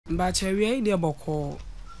But I really did boko.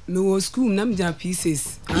 No was school, nam jam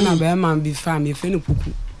pieces. And a bear man be fam, your friend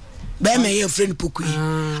Poku. Bear may your friend Poku.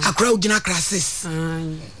 A crowd in a crasses.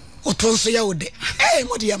 O tonso ya ode. Eh,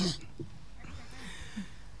 modiamo.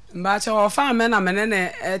 But our farm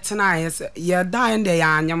and tonight, you're dying the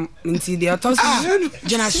yam until the toss.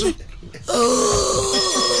 Genasu. Oh,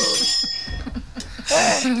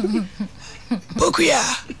 Pokuya,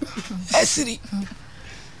 Esri.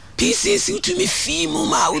 Pieces you to me fee,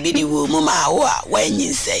 Muma, will be the Muma, when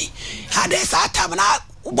you say, had a satamana,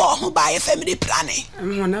 born by a family planning.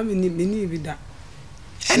 I'm not believe that.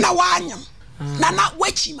 And I want him. Nana,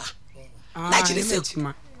 wetchima. Naturally,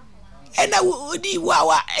 Silchima. And I would do wow,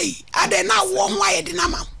 I did not want why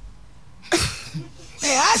dinama.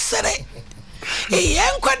 I said it. A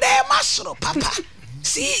young quade muscle, Papa.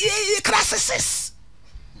 See, crasses.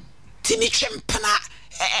 Timmy Chimpana,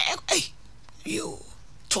 you.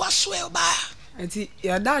 Twas swell by. I see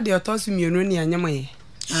your daddy or toss me running and yamay.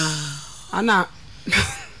 Anna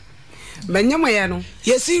Benyamayano,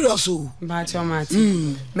 yes, serious, but your matty.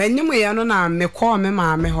 Benyamayano, now me call me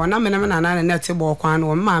mamma, Hona, and Netty Balkan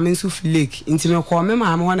or Mamma Sufi Lake, into me call me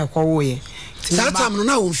mamma when I call away. Satam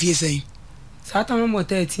no one fear saying. Satam more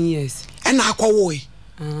 13 years. And I call away.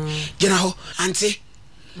 You know, Auntie,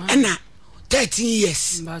 and now 13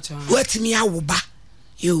 years. What me I will back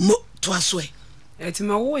you mo twas way. It's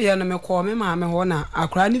my way, and I call me mamma, Hona, a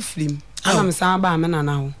cranny flim. I'm Saba Mana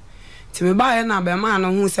now. To me buy an man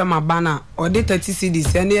who sell my banner or did 30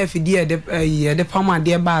 CDs and if you dear the palmer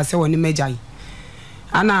dear bar so on the Magi.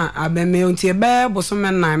 Anna, I been me until a bear, but some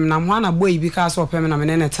men and I'm one a boy because of him and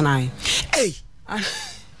I'm tonight. Hey,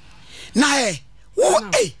 nay,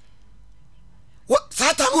 what, eh? What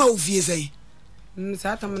Satam will say?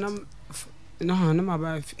 Satam, no,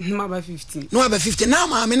 about 15. No, about 50 now,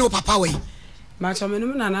 mamma, no papa way. Much of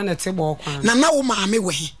men and a table. Now, mammy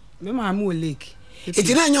way. Mamma lake. It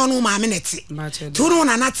didn't know my minute. Two no,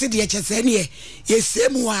 not see the HSN, yes,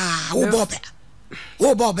 same oh,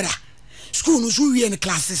 Bobra. School was we in the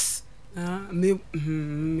classes. Me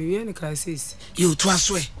in the classes. You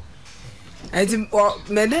twas way. I think,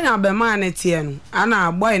 Medina Berman at Tien,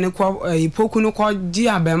 Anna, boy, and a Poku no called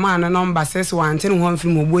Gia Berman and number says 1 10 1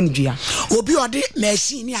 from Obunjia. Obi or de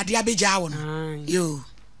machine near Diabejawan. You,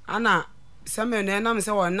 Anna. Some men I'm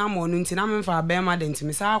so no more nuntinam for a bear madden to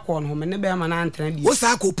Miss Alcorn home and the bear man and what's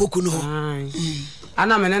I call Poku no?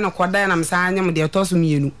 And I'm an quad and I'm signing with the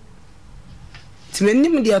Tosum. To many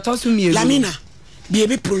with the Tosum, Lamina, be a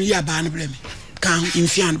bit prunia ban blame. Come in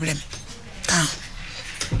Fian blame. Come.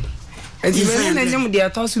 And you may with the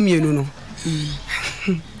Tosum,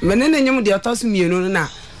 Menin with the Tosum, now.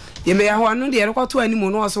 You may have one the other 2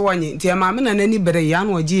 anymore, also one, dear mamma and anybody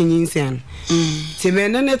young or genius.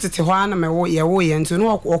 Timena to Juana, my way, and to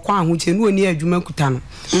know or quan which you know near Jumacutano.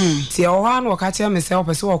 See, one or catch myself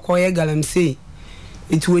as well, call a galam say.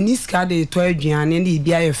 It will need scade 12 Gian and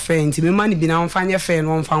be a friend, to be money be now find your friend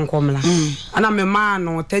one found commoner. And I'm a man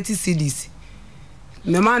or 30 CDs.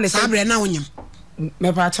 The man is Abra now.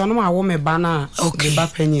 My patron, my woman banner, okay,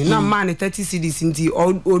 Bapenny. No man 30 CDs in the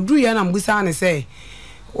or do you and I'm Busana say.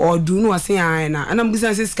 Or do no say and I'm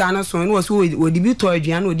business scanner so was who would be toy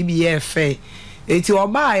Jan would be a fair. It's your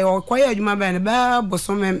buy or quiet my band bear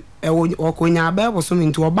bosom or conya bear bosom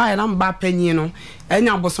into a buy and I'm bad penny, you know, and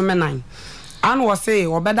your bosom 9. And was say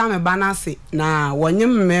or better me banner say now when you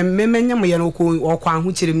men or quan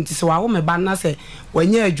which him to so I want me banner say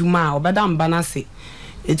when you're Juma or better banner say.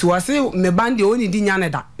 It was say me band the only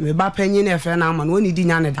dinyaneda, me bad penny a fair now and only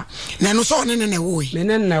dinyaneda. Nano so in a way,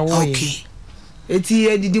 men in a way.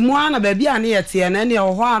 Eti di moana baby ane yete na ne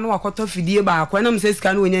ho ano akoto fidie ba akwa na mse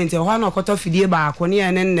sika no nya nti ho ano akoto fidie ba akwa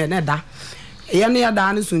ne ne da ye ne ya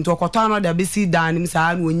da ne so nti akoto ano da be si da ne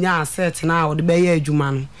msa no nya asset na wo de be ye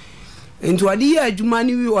adwuma no nti wadi ye adwuma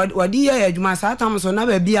ni wadi ye adwuma sa tam so na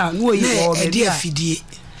baby a no yi o be dia fidie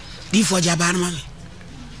di fo jaba no mame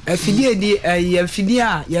fidie di ye fidie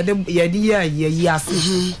a ye de ye yi ase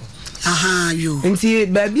aha yo nti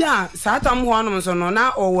baby a sa tam ho ano so no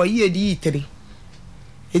na o wo yi di 3.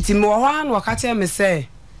 Iti mo ho an waka me say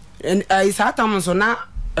isatam so na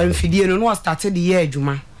amfidie no started the year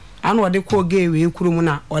adwuma an wode ko ge we kurum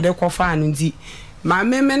na wode ko fa anu ndi ma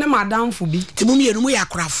meme ne madam fu bi ti mo mienu mo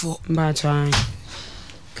yakrafo ba chan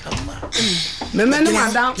meme ne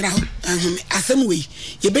madam asem we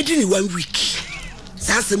ye bedi ni 1 week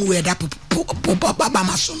asem we da baba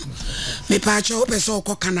maso me pa cha opeso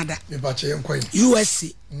ko Canada me pa cha yenkwan USA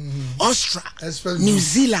Australia New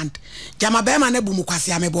Zealand jama be ma na bu mu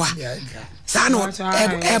kwase ameboa sa no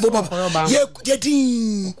ebo ye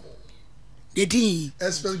din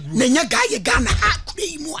na nya ga ye Ghana ha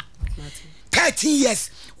kure mu 13 years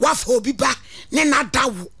wafo obi ba ne na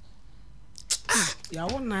dawo ya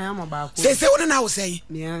wona ya mabako se wona na wo sei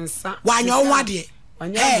miensa wanya onwa de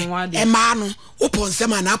e ma no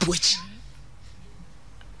oponsem ana apochi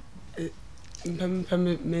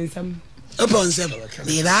mpem mensam oponsem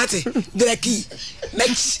ni dati dreki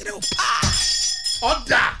mechiro pa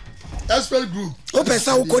order expert group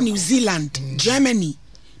opesa wo New Zealand Germany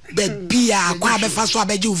the bia kwa be fa so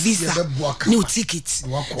abeje visa new ticket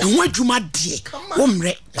enwa dwuma de wo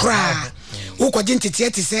mre kra wo kwaje ntete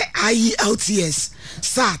ete se IELTS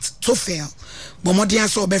SAT TOEFL bomodian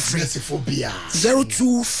so be free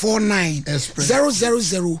 0249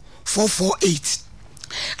 000 448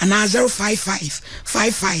 and 055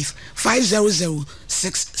 55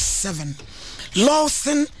 50067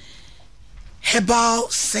 Lawson Herbal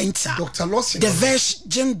Center. Dr. Lawson, the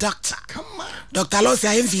Virgin Doctor. Come on. Dr.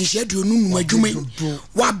 Lawson, I am finishing to no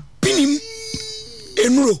wa binim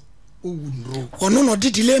enuro. Ono no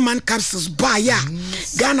di layman capsules ba ya.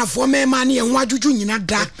 Ghana for me mani en wajuju nyina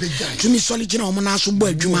da. Tumi solid na omo na so bo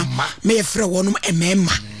adwuma. Me ye frɛ wonum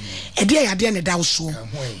emema. Ede ya de ne da so.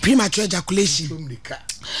 Premature ejaculation.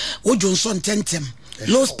 Wo Johnson tentem.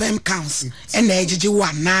 Low sperm counts and ejiji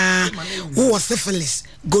wa na wo syphilis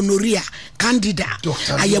gonorrhea candida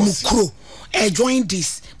ayamukro join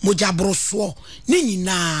this mojabroso ni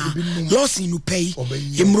nyina loss in pay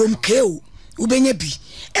emrom keo ubenye bi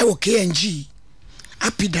e wo KNG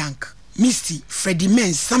apidank misty Freddie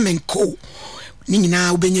Men Sam Co ni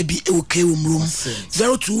nyina ubenye bi e wo keo mrom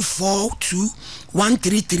 0242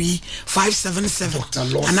 133 577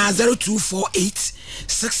 and 0248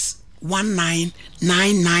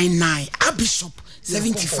 61999 a bishop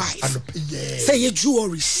 75 say ye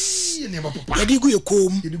jewelries yedigu ye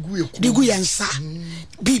kom yedigu ye nsa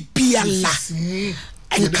bibia la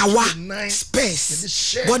enkawa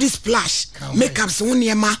space body splash makeup so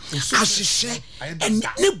niema ahwehwe en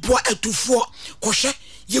ne bo atufo kohwe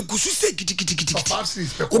ye gusu se gidigidi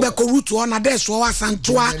obeko root on ade so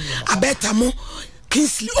wasantoa abetamo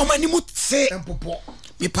Kingsley omanimu se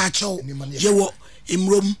me pacho ye wo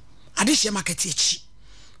emrom adihye market echi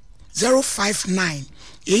 059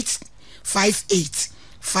 858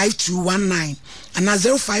 5219 and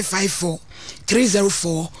 0554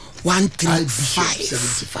 304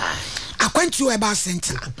 135 akwantu eba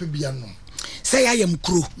center say I am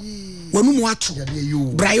kro wonu mu ato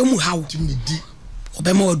brayo mu hawo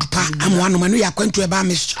obema odupa amwanu manu yakwantu eba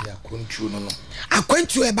mixture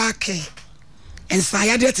akwantu eba ke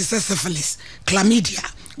ensayade te syphilis chlamydia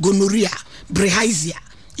gonorrhea brehaisia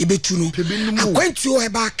ibetuno akwantu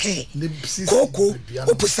eba ke koko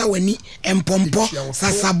opusa wani empompo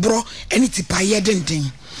sasabro eni tipaye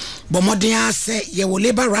denden bomoden ase ye wo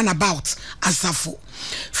labor runabout asafo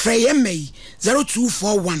freyemei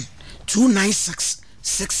 0241 296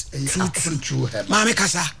 622 mama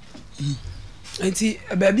kasa enti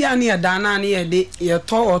baabi ani ya dana ani ye de ye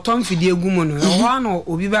to otom fidie gumo no ho ano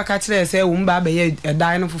obi ba ka kire se wo mba ba ye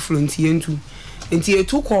edan no foforo nti yentu enti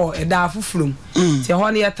etu ko eda foforom ti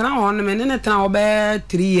ho ne ye tran ho no me ne tran obe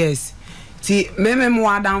 3 years ti memem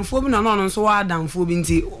wa danfo bi no no so wa danfo bi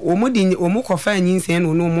nti omu kofa anyinsen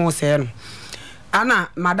no mo se no ana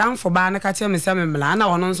madamfo ba na ka kire me se memla ana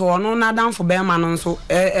wono so wono na danfo be ma no so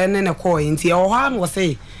ene ne ko nti ho ha no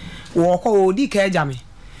se wo ko odi ka agame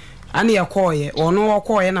ani ya koye ono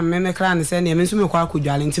wokoye na meme kra ne se ne me nso me kwa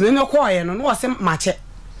akudwale nti meme koye no wo se mache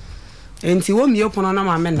enti wo mie pono na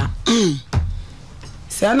mame na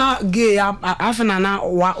se na ge afena na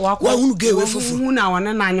wa hunu ge we fufu hu na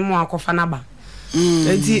wona na anyem akofa na ba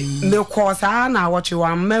enti me ko sa na woche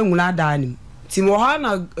wa manwula danim ti mo ha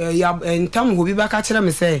na ya entam ho bi ba ka kire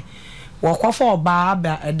me se wo kofa oba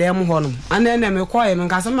ba edem ho no ana na me koye me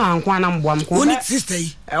nka se ma anko na mboam ko woni sister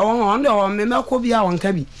yi on do me ko bi a won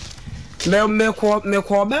ka bi me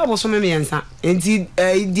ko be bo so me ensa enti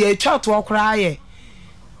di atwa to okra ye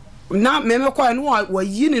na me ko no wa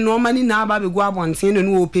yini no mani na aba be gu abonten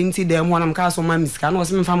no openti dem ho na ka so ma miska na o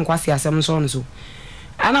se me fam kwase asem so no so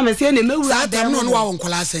ana me se ne mewura dem no wa won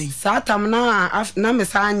kola sen satam na me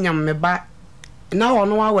sa anyam me ba na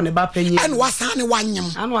ono wa won ne ba panyi an wasa ne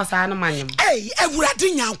wanyam an wasa ne manyam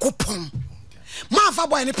ewurade nyankopon ma fa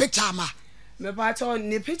boy ne picture ma me ba cho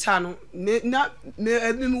ne picture no na me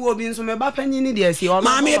ebi mi wo bi nso me ba panyi ni de si ono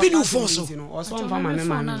ma me ebi ni ufo so o so mfa ma me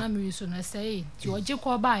ma na me so na say ti oje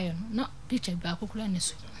ko ba ye no picture ba kokura ne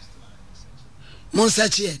so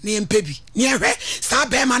monsache ne empebi ne ehwe sa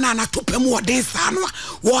be ma na topam oden sa no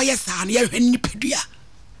wo ye sa ne ehwe ni pedua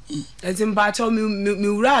ezim ba cho mi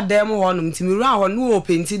wura dem ho no nti mi wura ho no o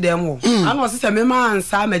penti dem ho ana o se me ma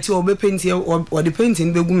ansa ma ti o be penti o de penti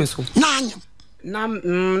be gu me so na anyam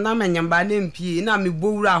na manyamba na mpie na me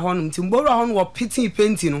bowura honum ti bowura hon wo piti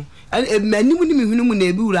painti no manimu ni mehunu mu na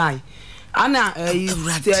ebiwura ana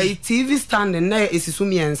TV stand na esisu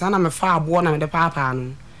miensa na me fa abo na me de papa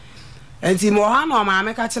no enti mo ha no ma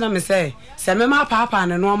me ka kire me se me ma papa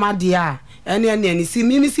no ma de a ene si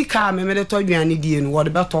mimi sika me de to dwan die no wo de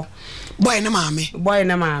beto boy na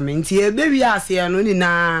maame nti ebewi ase no ni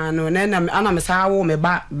na no na ana me sa wo me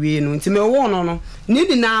ba we no nti me wo no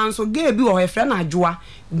ni na nso ga bi wo hefre na adwoa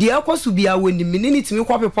de ekosu bia woni mi ni timi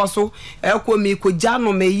kwopepo so ekwo mi ko ja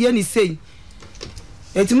no me ye ni sei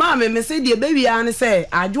eti me se de ebewi an se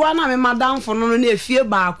adwoa na me madamfo no na efie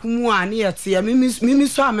ba akumu a ne yete mimi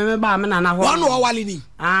so a me ba me na na ho wonu owale ni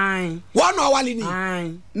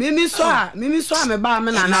mimi so a me ba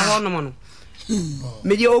me na na ho no mo no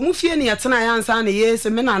me je omu fie ne yetena ya nsa ne yes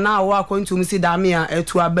me na na wo akontum si dame a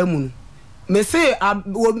etu abamu no me se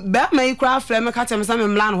be mai kra frɛ me ka kyem sa me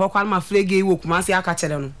mla no ho kwa ma frege wo kuma se aka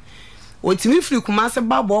kyere no otimi firi kuma se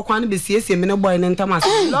ba bo kwa ne be siesie me ne boy ne ntama se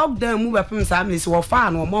lockdown mu be pem sa me se wo fa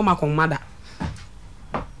no mo ma konmada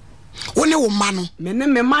woni wo ma no me ne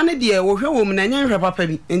me ma ne de wo hwe wo mu na nya hwe papa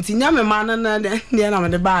bi enti nya me ma na na me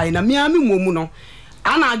de bae na me ami momu no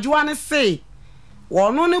ana adwoa ne se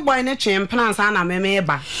wono ne boy ne twen plan sa na me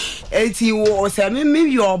ba eti wo se me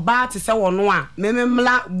yo ba te se wono a me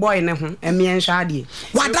mla boy ne ho emie nhwa de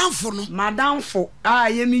wadamfo no madamfo a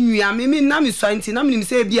ye me nua me na me so anti na me nim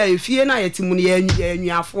se bia efie na yetimu ne ya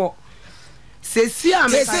nuafo sesi a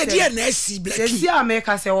me ka se die na asi blaki sesi a me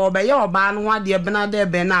ka se wo be ye oba no ade bena de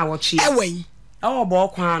be na wo chi ewen obo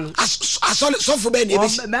kwa no asole sofo be na ebi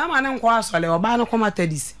be ma ne nko asole oba no koma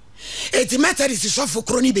tadisi eti metadisi sofo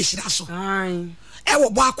kroni be shira so ai ewo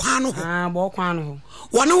bo akwa no ho bo kwa no ho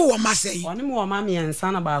woni wo masei woni mo ma me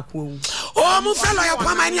ensa na ba ko o mu felo ya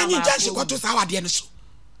kwa mani anyi janshi ko to sa wade no so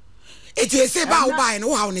eti ese ba wo bae no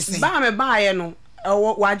wo hawo ne sei ba me bae no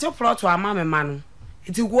waje plot wa ma me ma no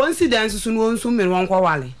eti coincidence so no nsu me won kwa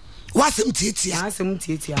wale wasem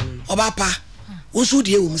tietia no oba pa wo su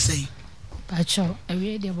de wo mu sei pa cho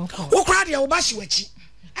ewe de boko wo kra de wo ba shi wachi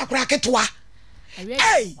akra ketwa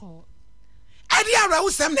hey adi ara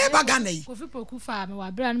usem na eba Ghana yi Kofi Poku fa me wa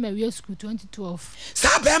bra na me we school 2012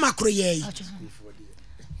 sa be ma kro ye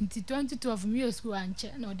nti 2012 me school anche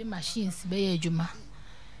na ode machines be ye adwuma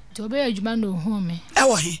to be adwuma no hu me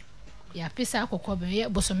wo he ya pesa akokọ be ye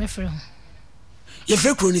boso me frɛ ho ye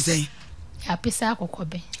frɛ kro ni sei ya pesa akokọ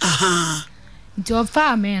be aha nti o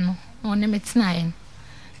fa me no one me tena ye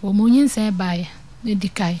wo mo nyinsa ba ye ne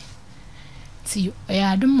dikai ti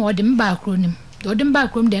ya dum ode mba kro nim ode mba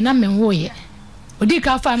kro de na me wo ye odi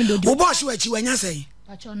ka fa me do wo boss wachi wanya sei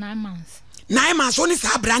pacho 9 months oni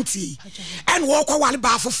sa branti en wo kwa wale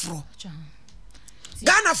ba foforo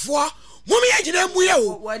Ghana fo mumi ye gina mu ye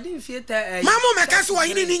o wadi mfieta mama me ka se wo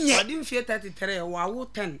yini ni nye wadi mfieta 33 wa wo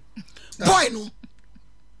 10 boy no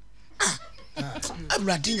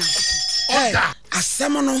abradinya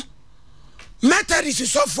asem no methodist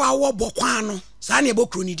sofo awo bokwan no sa na e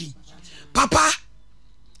bokro ni di papa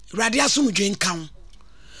radia sumdwe nkan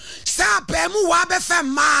sa pemu wa be fe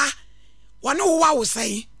ma woni wo wa wo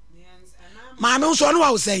sei ma me so no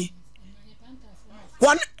wa wo sei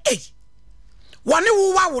woni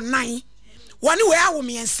wo wa wo nan woni we awo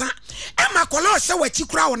miensa e ma kola se wachi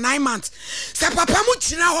kura wo 9 months se papa mu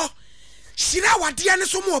kira ho shira wade ne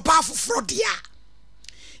so mo ba foforo dia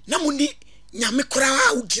na muni nyame kura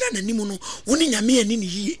a wo gira nanimu no woni nyame ani ni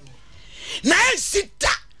yie na sita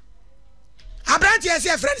abranti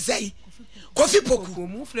ese friend say Kofi Poku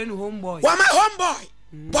mu friend homeboy wa my homeboy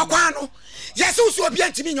bokwano yesi usu obi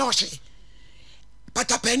antimi nyohye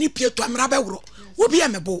patapani pieto amra bewro obi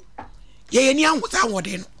emebo ye ni anwuta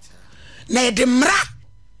wode no na ede mra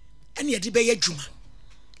ene ede be yadwuma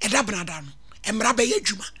eda brada no emra be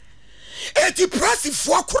yadwuma eti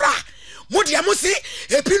prosifo kura mudi amusi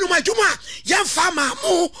epinu madwuma yemfa ma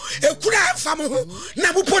mu ekura emfa mu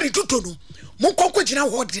na mu pori tuto no mu konko gina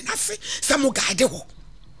ho de na se se mu gaade ho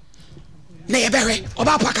na ye behwe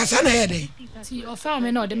oba pakasa na ye de ti ofa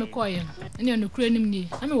me na ode me koye ene no kura nim ni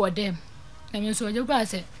na me wode na me so oje kwa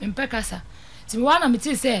se mpekasa ti me wana me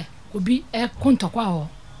ti se obi e kontokwa ho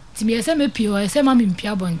ti me se me pio e se ma me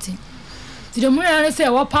mpia bonti ti de mu na se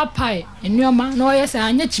wo papai enuoma na oye se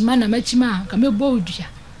anya chima na machima ka me bo odua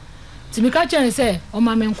ti me ka chen se o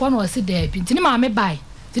ma me nko na o se da bi ti ni ma me bai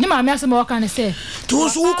ti ni ma me ase ma o kan se tu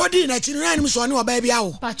so wo kodi na chi na ni so ne oba bia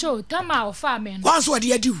wo pacho tama o fa me no wan so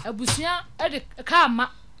de adiu abusia e de ka ma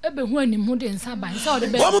ebe hu anim hu de nsa ban se o de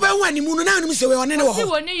be wo mo be hu anim no na anu se we one ne wo si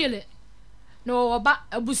woni yele no oba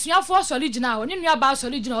abusia fo so legina wo ni nua ba so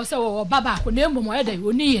legina wo se wo baba ko na emu mo e de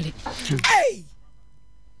woni yele ei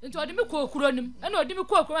nti odi mi ko okuro nim e na odi mi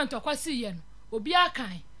ko okuro ntokwa si ye no obi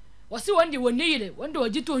akan wose wonde woni yire wonde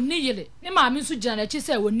ogito oni yire ne maame nso gina na chi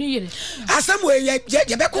se woni yire asem we ye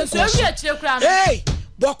be konko so wi akire kura no hey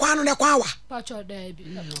bo kwa no ne kwa wa pacho da bi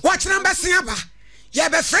watch number sin aba ye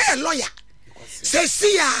be free lawyer say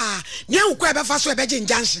see ya ne ukwa e be fa so e be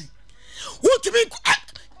jinjansin wotumi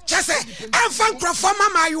chese amfa nkrofo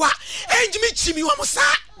mama yo a enjimi chimi wo musa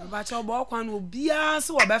ba cha bo kwa no bia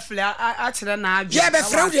so wo be free a kire na adwe ye be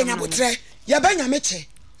free de nyabotre ye be nyame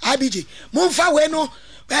abije mumfa we no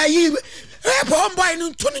yi boy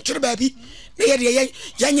no to no chire baabi ne ye de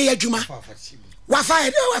ye nye adwuma wafa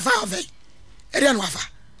e wafa ofe e de no wafa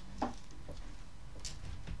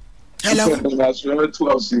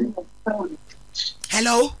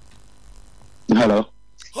hello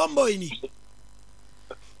homeboy ni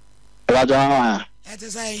Raja et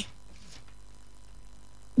say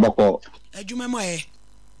boko adwuma mo e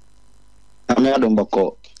ame adom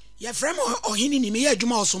boko ye frem ohini ni me ye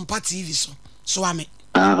adwuma o Sompa TV so ame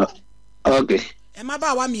okay e ma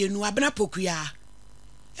ba wa mienu abena Poku ya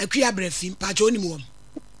akua brafim pa jo ni mo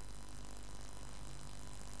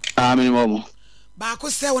minimum ba ko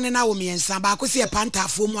se woni na wo miensa ba ko se e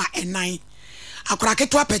pantafo mu a enan akora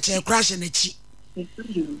keto apeche crash na chi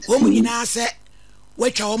wo mu nyina se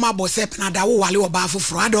watwa wo ma bo se na da wo wale wo ba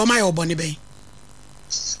foforo ada wo ma ye obone ben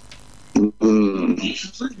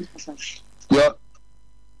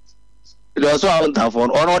yo so on ta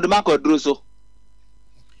phone ono de makodru so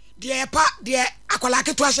de akola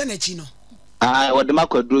keto ahye na chi no wo de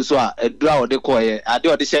makodru so a edura wo de koye ade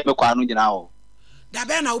wo de hye me kwa no nyina ho da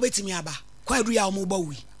be na wo betimi aba kwa edu ya wo mo ba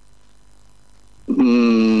wi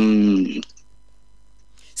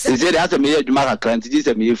se je da me adwuma kakra nti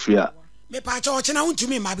se me free a me pa cha ochina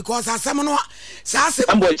untumi ma because asem no sa asem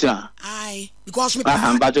ambo china ai because me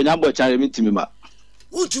pa ba cho nyambo china me ntimi ma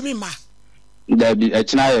untumi ma da bi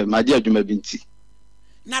china ye ma di adwuma bi nti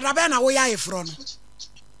na da be na wo ya efro no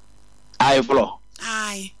ai flo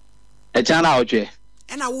ai china na otwe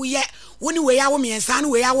e na wo ye woni we ya wo miensa no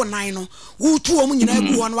we ya wo nan no wo tu o mu nyina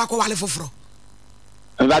gu ho no wakọ wale foforo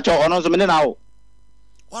ba cho ono so me na wo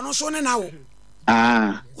ono so ne na wo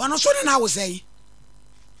ono so ne na wo sei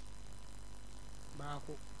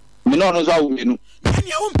me no no so awu menu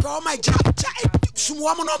ani o mpa o ma ja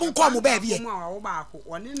sumo mo no mo nko mo ba bie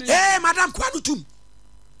madam kwadu tum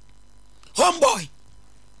homeboy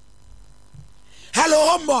hello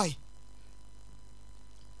homeboy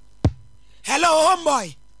hello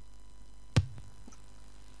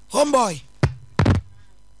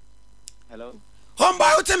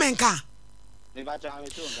homeboy utemenka me ba cha me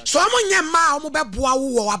so so mo nyema o mo beboa wo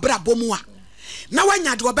wo abrabọ mu a na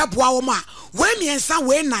wanya de obeboa wo mu a we miensa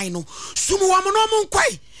we nan no sumu wo mo no mo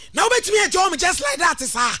nkwai na obetimi e jo mo just like that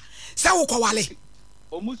sa wo kwale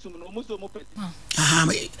omusum no omuso mo pe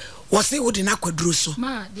wo se wo de na kwaduro so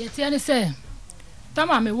ma de tie ne se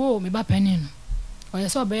tama me wo me ba pani no o ye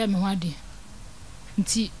so be ye me ho ade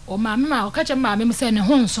nti o ma me ma o ka che ma me se ne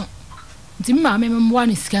ho nso nti ma me mo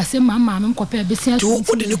ne sika se ma me mkopa be sia so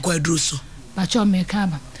wo de ne kwaduro so ba cho me ka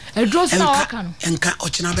ba edro so na o ka no enka o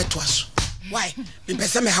china beto aso why me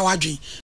pese me hawadwen